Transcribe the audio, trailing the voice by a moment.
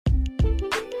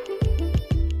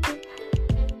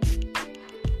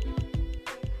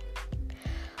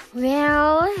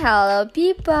Well, hello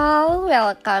people,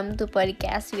 welcome to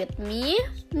podcast with me,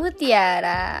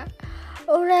 Mutiara.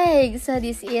 Alright, so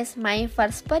this is my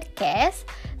first podcast.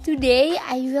 Today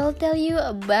I will tell you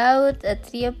about a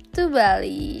trip to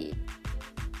Bali.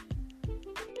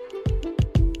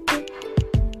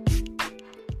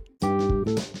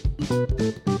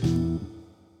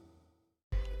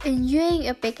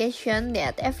 Enjoying a vacation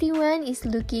that everyone is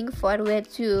looking forward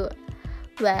to.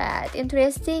 What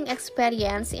interesting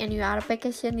experience in your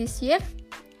vacation this year?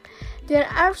 There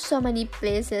are so many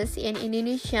places in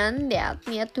Indonesia that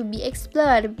need to be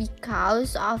explored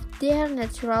because of their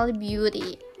natural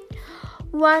beauty.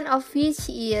 One of which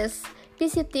is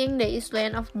visiting the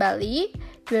island of Bali,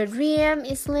 the dream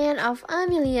island of a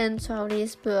million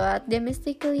tourists both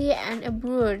domestically and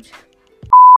abroad.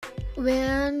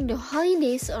 When the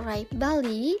holidays arrive,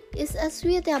 Bali is a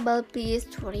suitable place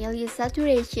to release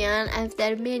saturation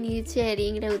after many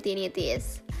tiring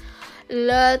routinities.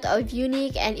 Lot of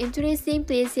unique and interesting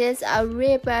places are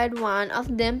prepared. One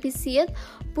of them visit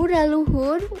Pura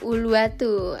Luhur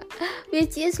Uluwatu,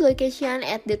 which is location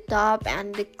at the top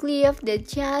and the cliff that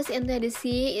just into the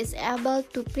sea is able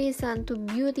to present to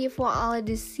beautiful all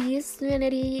the sea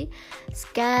scenery,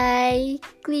 sky,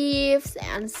 cliffs,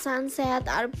 and sunset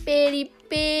are very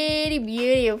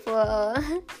beautiful.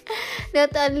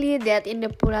 Not only that, in the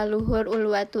Pura Luhur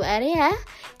Uluwatu area,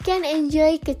 can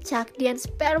enjoy kecak dance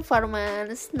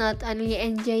performance. Not only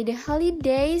enjoy the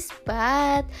holidays,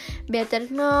 but better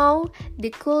know the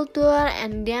culture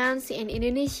and dance in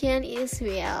Indonesian as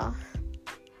well.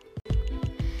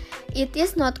 It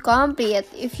is not complete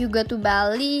if you go to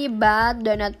Bali but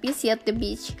do not visit the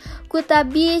beach. Kuta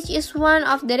Beach is one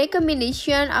of the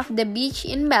recommendation of the beach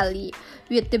in Bali,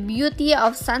 with the beauty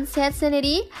of sunset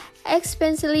scenery,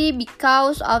 especially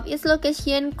because of its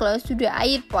location close to the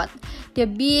airport. The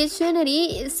beach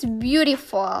scenery is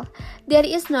beautiful. There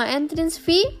is no entrance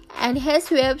fee and has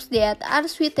waves that are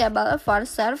suitable for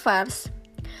surfers.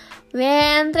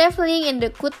 When traveling in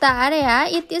the Kuta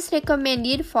area, it is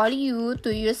recommended for you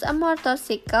to use a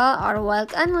motorcycle or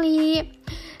walk only.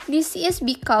 This is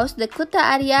because the Kuta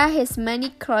area has many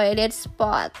crowded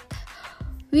spots,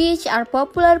 which are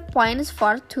popular points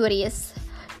for tourists.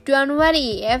 Don't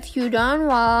worry if you don't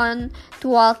want to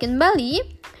walk in Bali.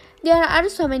 There are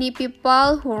so many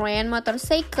people who rent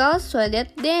motorcycles so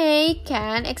that they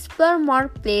can explore more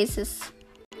places.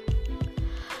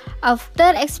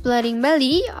 After exploring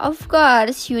Bali, of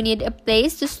course, you need a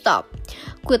place to stop.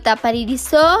 Kuta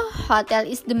Paradiso Hotel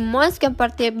is the most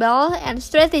comfortable and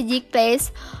strategic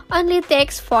place. Only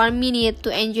takes 4 minutes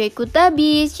to enjoy Kuta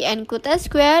Beach and Kuta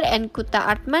Square and Kuta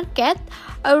Art Market,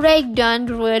 right down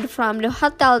the road from the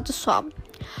hotel to shop.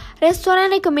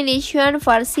 Restaurant recommendation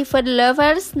for seafood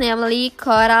lovers, namely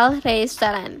Coral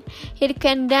Restaurant. Here you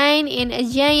can dine in a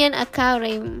giant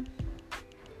aquarium.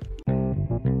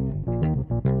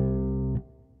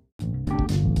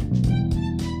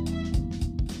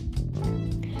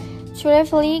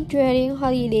 Traveling during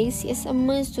holidays is a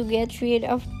must to get rid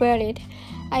of burden.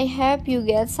 I hope you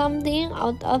get something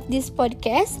out of this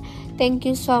podcast. Thank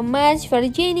you so much for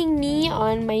joining me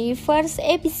on my first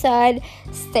episode.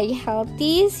 Stay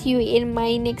healthy. See you in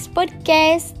my next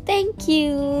podcast. Thank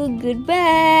you.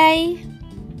 Goodbye.